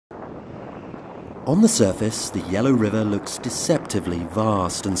On the surface, the Yellow River looks deceptively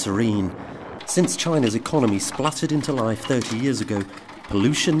vast and serene. Since China's economy spluttered into life 30 years ago,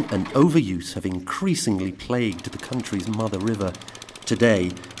 pollution and overuse have increasingly plagued the country's mother river. Today,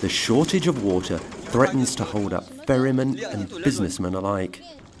 the shortage of water threatens to hold up ferrymen and businessmen alike.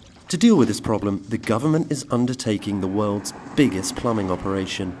 To deal with this problem, the government is undertaking the world's biggest plumbing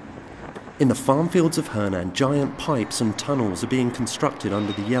operation. In the farm fields of Henan, giant pipes and tunnels are being constructed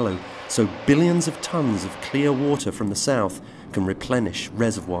under the Yellow, so billions of tons of clear water from the south can replenish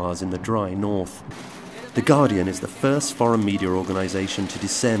reservoirs in the dry north. The Guardian is the first foreign media organisation to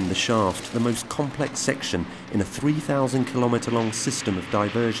descend the shaft, the most complex section in a 3,000-kilometre-long system of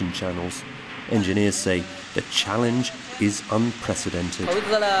diversion channels. Engineers say the challenge is unprecedented.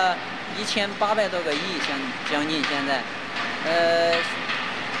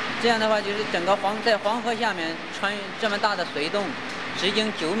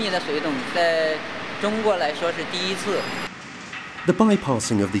 The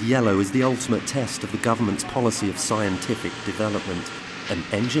bypassing of the Yellow is the ultimate test of the government's policy of scientific development, an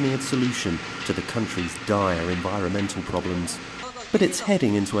engineered solution to the country's dire environmental problems. But it's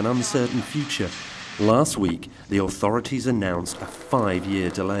heading into an uncertain future. Last week, the authorities announced a 5-year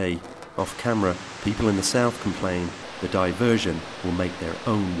delay. Off camera, people in the south complain the diversion will make their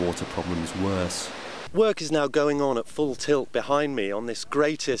own water problems worse. Work is now going on at full tilt behind me on this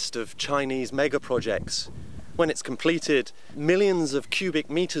greatest of Chinese mega projects. When it's completed, millions of cubic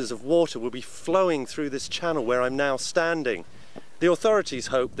meters of water will be flowing through this channel where I'm now standing. The authorities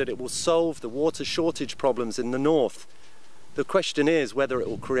hope that it will solve the water shortage problems in the north. The question is whether it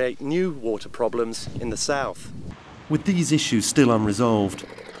will create new water problems in the south. With these issues still unresolved,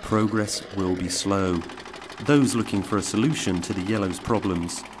 progress will be slow. Those looking for a solution to the Yellow's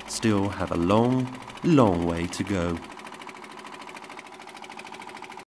problems still have a long, long way to go.